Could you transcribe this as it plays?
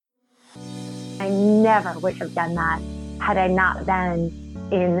never would have done that had I not been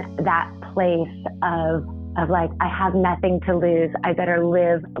in that place of like, I have nothing to lose. I better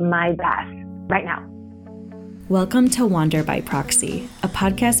live my best right now. Welcome to Wander by Proxy, a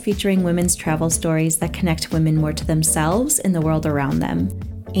podcast featuring women's travel stories that connect women more to themselves and the world around them.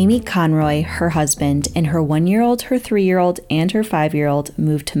 Amy Conroy, her husband, and her 1-year-old, her 3-year-old, and her 5-year-old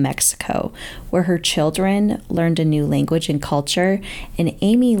moved to Mexico, where her children learned a new language and culture, and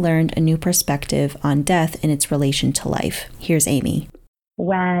Amy learned a new perspective on death and its relation to life. Here's Amy.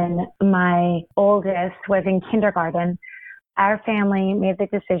 When my oldest was in kindergarten, our family made the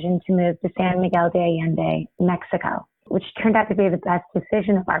decision to move to San Miguel de Allende, Mexico, which turned out to be the best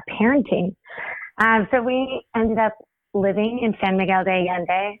decision of our parenting. So we ended up living in San Miguel de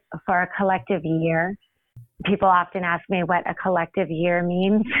Allende for a collective year. People often ask me what a collective year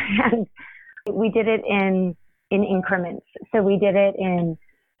means. And we did it in increments. So we did it in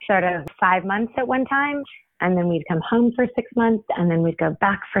sort of 5 months at one time, and then we'd come home for 6 months, and then we'd go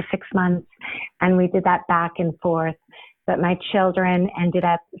back for 6 months. And we did that back and forth. But my children ended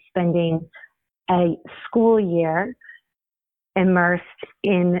up spending a school year immersed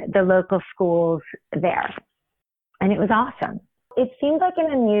in the local schools there. And it was awesome. It seemed like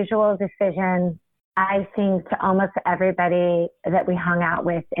an unusual decision, I think, to almost everybody that we hung out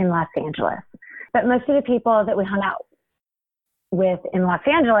with in Los Angeles. But most of the people that we hung out with in Los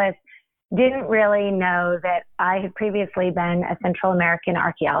Angeles didn't really know that I had previously been a Central American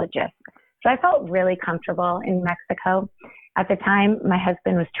archaeologist. So I felt really comfortable in Mexico. At the time, my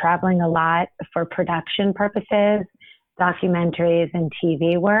husband was traveling a lot for production purposes, documentaries, and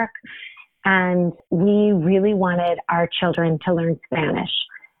TV work. And we really wanted our children to learn Spanish.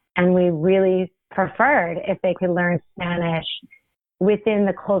 And we really preferred if they could learn Spanish within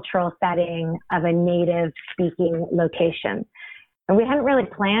the cultural setting of a native speaking location. And we hadn't really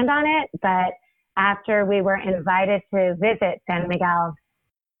planned on it, but after we were invited to visit San Miguel,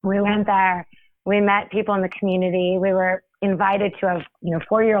 we went there, we met people in the community, we were invited to a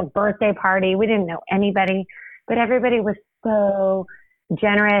 4-year-old birthday party. We didn't know anybody, but everybody was so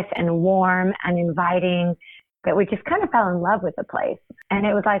generous and warm and inviting that we just kind of fell in love with the place. And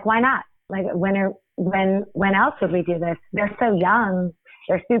it was like, why not? Like, when else would we do this? They're so young.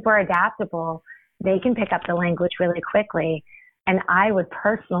 They're super adaptable. They can pick up the language really quickly. And I would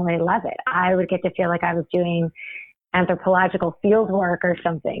personally love it. I would get to feel like I was doing anthropological field work or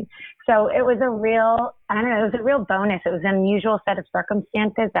something. So it was a real bonus. It was an unusual set of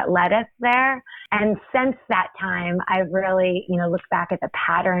circumstances that led us there. And since that time, I've really, looked back at the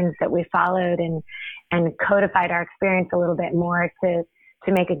patterns that we followed and codified our experience a little bit more to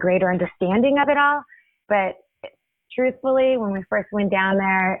make a greater understanding of it all. But truthfully, when we first went down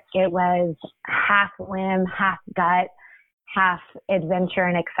there, it was half whim, half gut, half adventure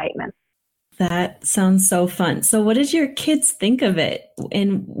and excitement. That sounds so fun. So what did your kids think of it?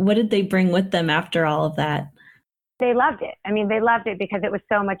 And what did they bring with them after all of that? They loved it. I mean, they loved it because it was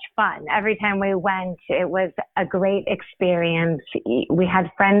so much fun. Every time we went, it was a great experience. We had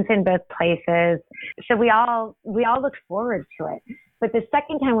friends in both places. So we all looked forward to it. But the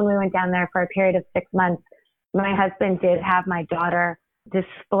second time when we went down there for a period of 6 months, my husband did have my daughter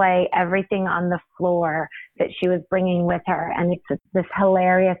display everything on the floor that she was bringing with her. And it's this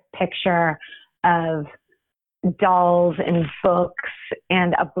hilarious picture of dolls and books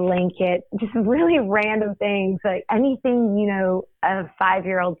and a blanket, just really random things, like anything, a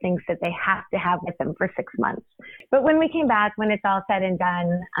 5-year-old thinks that they have to have with them for 6 months. But when we came back, when it's all said and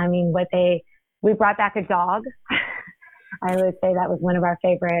done, I mean, we brought back a dog. I would say that was one of our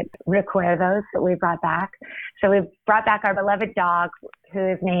favorite recuerdos that we brought back. So we brought back our beloved dog, who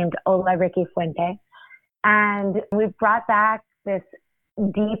is named Ola Ricky Fuente. And we brought back this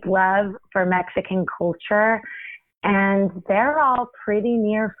deep love for Mexican culture. And they're all pretty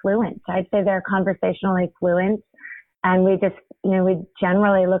near fluent. I'd say they're conversationally fluent. And we just, we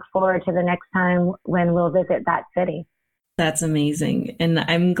generally look forward to the next time when we'll visit that city. That's amazing. And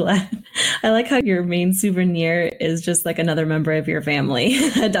I'm glad. I like how your main souvenir is just like another member of your family,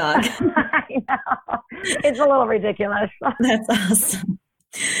 a dog. I know. It's a little ridiculous. That's awesome.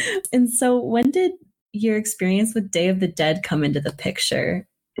 And so when did your experience with Day of the Dead come into the picture?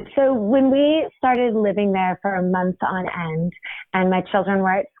 So when we started living there for a month on end and my children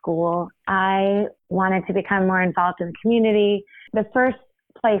were at school, I wanted to become more involved in the community. The first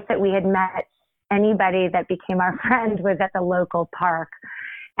place that we had met anybody that became our friend was at the local park.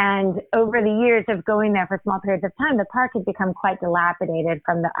 And over the years of going there for small periods of time, the park had become quite dilapidated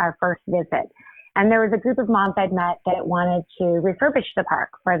from our first visit. And there was a group of moms I'd met that wanted to refurbish the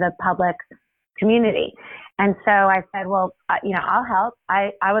park for the public community. And so I said, well, I'll help.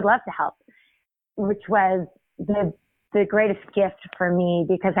 I would love to help. which was the greatest gift for me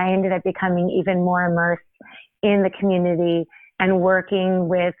because I ended up becoming even more immersed in the community and working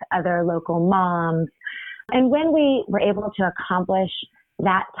with other local moms. And when we were able to accomplish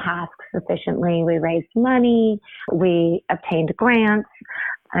that task sufficiently, we raised money, we obtained grants,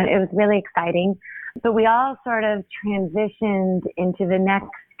 and it was really exciting. But we all sort of transitioned into the next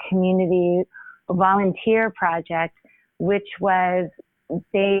community volunteer project, which was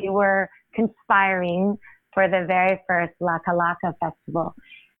they were conspiring for the very first Laka Laka festival.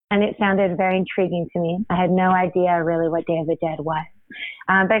 And it sounded very intriguing to me. I had no idea really what Day of the Dead was.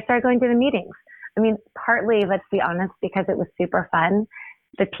 But I started going to the meetings. I mean, partly, let's be honest, because it was super fun.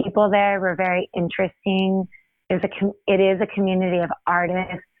 The people there were very interesting. It is a community of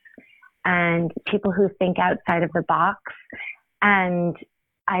artists and people who think outside of the box. And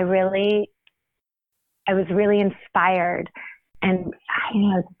I was really inspired. And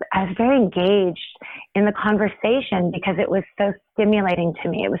I was very engaged in the conversation because it was so stimulating to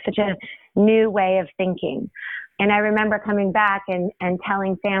me. It was such a new way of thinking. And I remember coming back and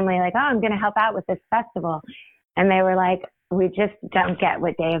telling family, like, oh, I'm going to help out with this festival. And they were like, we just don't get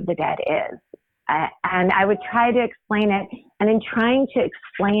what Day of the Dead is. And I would try to explain it. And in trying to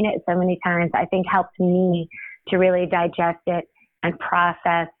explain it so many times, I think helped me to really digest it and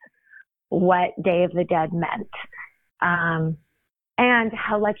process what Day of the Dead meant. And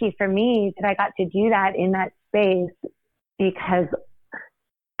how lucky for me that I got to do that in that space, because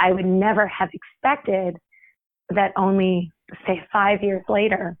I would never have expected that only, say, 5 years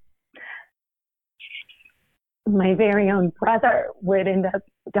later, my very own brother would end up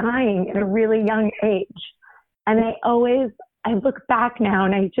dying at a really young age. And I look back now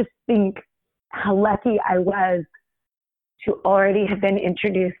and I just think how lucky I was to already have been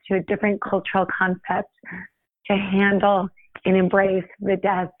introduced to a different cultural concept to handle and embrace the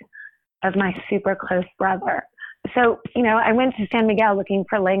death of my super close brother. So, I went to San Miguel looking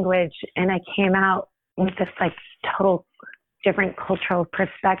for language, and I came out with this total different cultural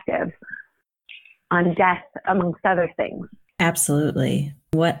perspective on death, amongst other things. Absolutely.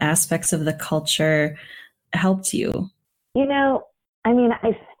 What aspects of the culture helped you?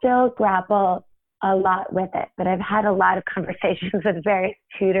 I still grapple a lot with it, but I've had a lot of conversations with various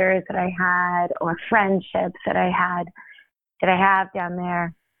tutors that I had or friendships that I have down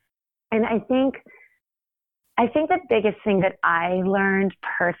there. And I think the biggest thing that I learned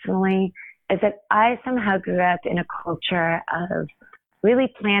personally is that I somehow grew up in a culture of really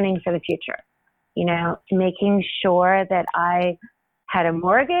planning for the future, making sure that I had a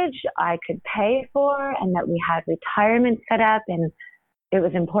mortgage I could pay for and that we had retirement set up and it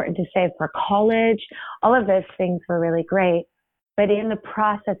was important to save for college. All of those things were really great. But in the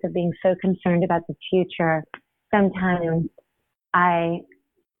process of being so concerned about the future, sometimes I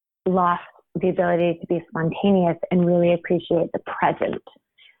lost the ability to be spontaneous and really appreciate the present.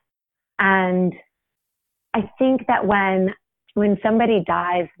 And I think that when somebody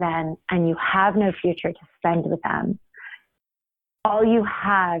dies then and you have no future to spend with them, all you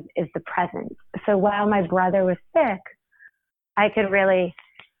have is the present. So while my brother was sick, I could really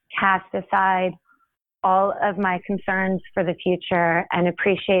cast aside all of my concerns for the future and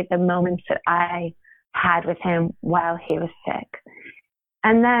appreciate the moments that I had with him while he was sick.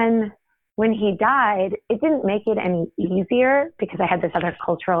 And then when he died, it didn't make it any easier because I had this other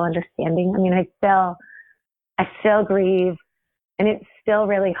cultural understanding. I still grieve and it's still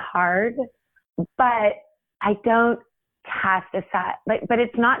really hard, but I don't cast aside, but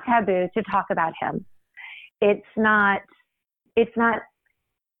it's not taboo to talk about him. It's not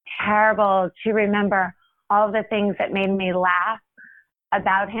terrible to remember all the things that made me laugh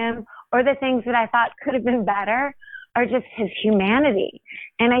about him or the things that I thought could have been better or just his humanity.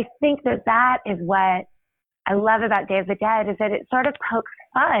 And I think that is what I love about Day of the Dead is that it sort of pokes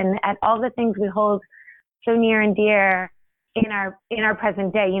fun at all the things we hold so near and dear in our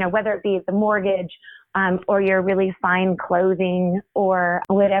present day, whether it be the mortgage or your really fine clothing or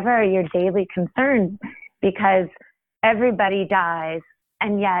whatever your daily concerns, because everybody dies.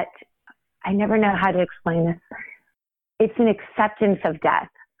 And yet, I never know how to explain this. It's an acceptance of death.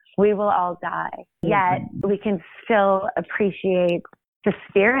 We will all die. Yet we can still appreciate the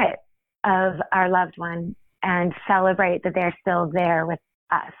spirit of our loved one and celebrate that they're still there with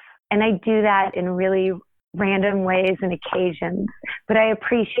us. And I do that in really random ways and occasions, but I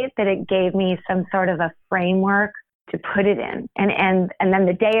appreciate that it gave me some sort of a framework to put it in. And then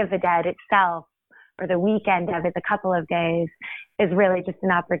the Day of the Dead itself, or the weekend of it, the couple of days, is really just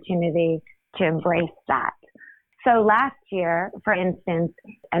an opportunity to embrace that. So last year, for instance,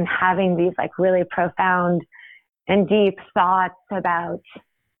 and having these really profound and deep thoughts about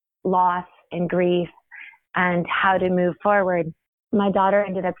loss and grief and how to move forward, my daughter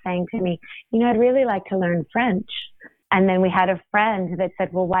ended up saying to me, I'd really like to learn French. And then we had a friend that said,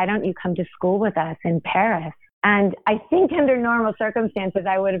 well, why don't you come to school with us in Paris? And I think under normal circumstances,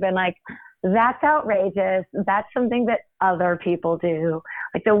 I would have been like, that's outrageous. That's something that other people do,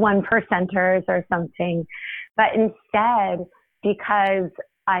 like the 1%ers or something. But instead, because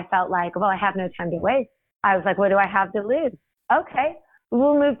I felt like, well, I have no time to waste, I was like, what do I have to lose? Okay,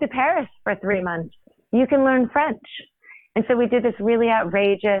 we'll move to Paris for 3 months. You can learn French. And so we did this really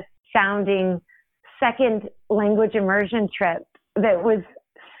outrageous sounding second language immersion trip that was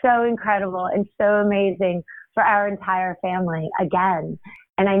so incredible and so amazing for our entire family again.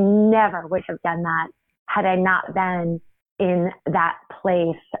 And I never would have done that had I not been in that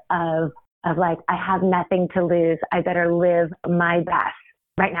place of like, I have nothing to lose. I better live my best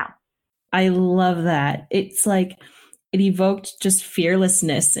right now. I love that. It's like it evoked just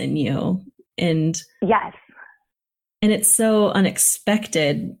fearlessness in you. And yes. And it's so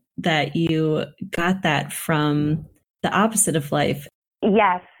unexpected that you got that from the opposite of life.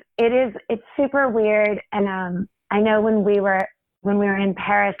 Yes, it is. It's super weird. And I know when we were in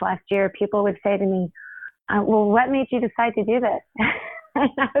Paris last year, people would say to me, well, what made you decide to do this? And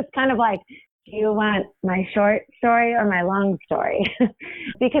I was kind of like, do you want my short story or my long story?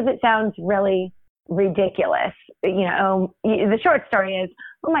 Because it sounds really ridiculous. The short story is,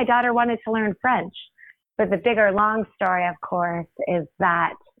 well, my daughter wanted to learn French. But the bigger, long story, of course, is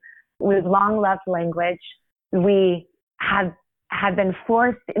that we've long loved language. We have been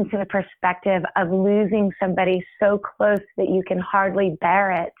forced into the perspective of losing somebody so close that you can hardly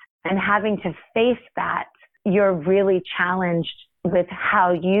bear it. And having to face that, you're really challenged with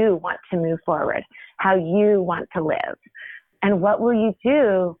how you want to move forward, how you want to live. And what will you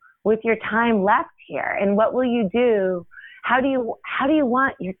do with your time left here? And what will you do? How do you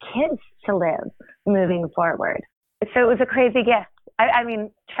want your kids to live moving forward? So it was a crazy gift. I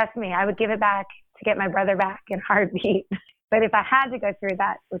mean, trust me, I would give it back to get my brother back in a heartbeat. But if I had to go through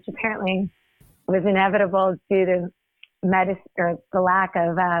that, which apparently was inevitable due to medicine or the lack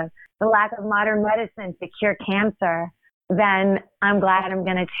of modern medicine to cure cancer, then I'm glad I'm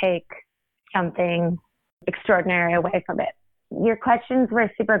going to take something extraordinary away from it. Your questions were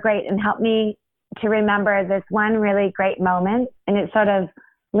super great and helped me to remember this one really great moment. And it sort of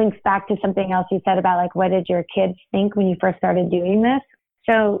links back to something else you said about like, what did your kids think when you first started doing this?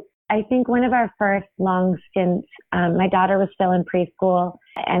 So I think one of our first long stints, my daughter was still in preschool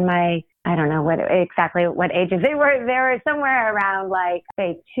and I don't know exactly what ages they were somewhere around like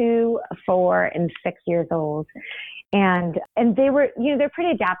say 2, 4, and 6 years old. And they were, they're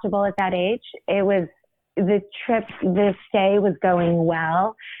pretty adaptable at that age. It was the stay was going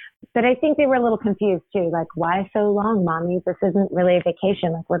well. But I think they were a little confused too. Like, why so long, mommy? This isn't really a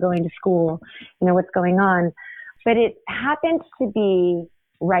vacation. Like, we're going to school. What's going on? But it happened to be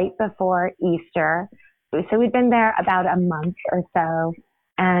right before Easter. So we'd been there about a month or so.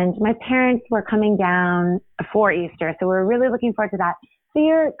 And my parents were coming down for Easter. So we're really looking forward to that. So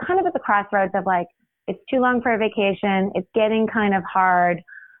you're kind of at the crossroads of like, it's too long for a vacation. It's getting kind of hard.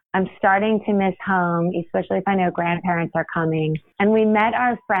 I'm starting to miss home, especially if I know grandparents are coming. And we met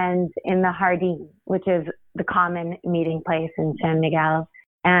our friends in the Jardin, which is the common meeting place in San Miguel.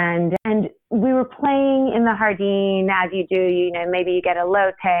 And we were playing in the Jardin as you do, maybe you get a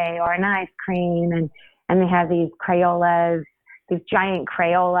latte or an ice cream and they have these Crayolas, these giant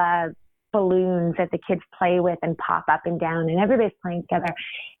Crayola balloons that the kids play with and pop up and down and everybody's playing together.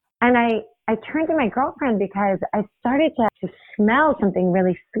 And I turned to my girlfriend because I started to smell something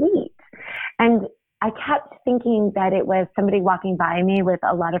really sweet. And I kept thinking that it was somebody walking by me with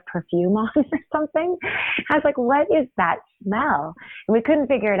a lot of perfume on or something. I was like, what is that smell? And we couldn't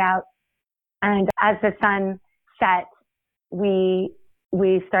figure it out. And as the sun set, we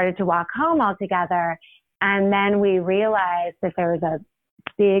started to walk home all together. And then we realized that there was a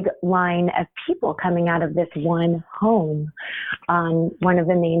big line of people coming out of this one home on one of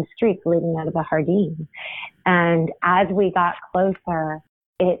the main streets leading out of the Jardin. And as we got closer,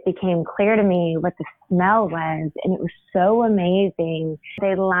 it became clear to me what the smell was, and it was so amazing.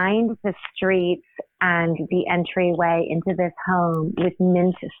 They lined the streets and the entryway into this home with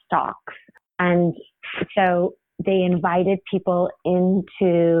mint stalks. And so they invited people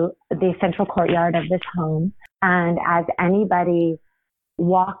into the central courtyard of this home. And as anybody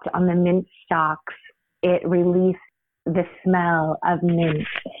walked on the mint stalks, it released the smell of mint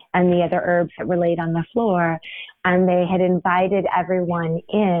and the other herbs that were laid on the floor. And they had invited everyone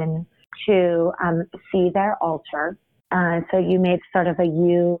in to see their altar. So you made sort of a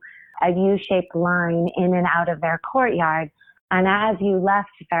U-shaped line in and out of their courtyard. And as you left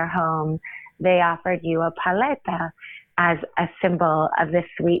their home, they offered you a paleta as a symbol of the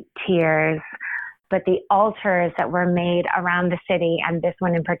sweet tears. But the altars that were made around the city, and this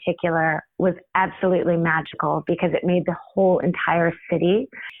one in particular, was absolutely magical because it made the whole entire city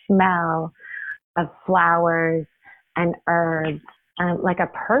smell of flowers and herbs, like a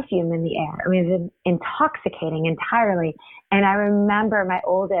perfume in the air. I mean, it was intoxicating entirely. And I remember my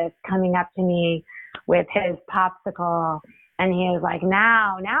oldest coming up to me with his popsicle, and he was like,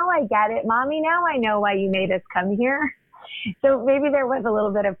 now I get it, Mommy. Now I know why you made us come here. So maybe there was a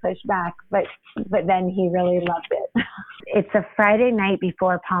little bit of pushback, but then he really loved it. It's a Friday night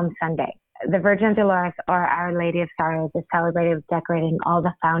before Palm Sunday. The Virgin of Dolores, or Our Lady of Sorrows, is celebrated with decorating all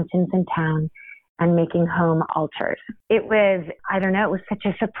the fountains in town and making home altars. It was, it was such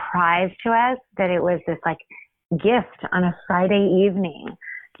a surprise to us that it was this like gift on a Friday evening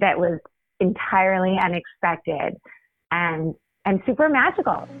that was entirely unexpected and super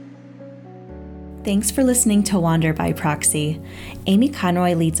magical. Thanks for listening to Wander by Proxy. Amy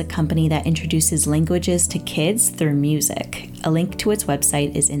Conroy leads a company that introduces languages to kids through music. A link to its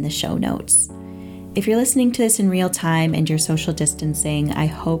website is in the show notes. If you're listening to this in real time and you're social distancing, I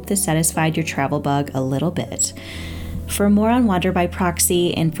hope this satisfied your travel bug a little bit. For more on Wander by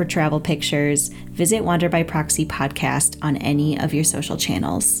Proxy and for travel pictures, visit Wander by Proxy podcast on any of your social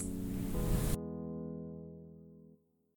channels.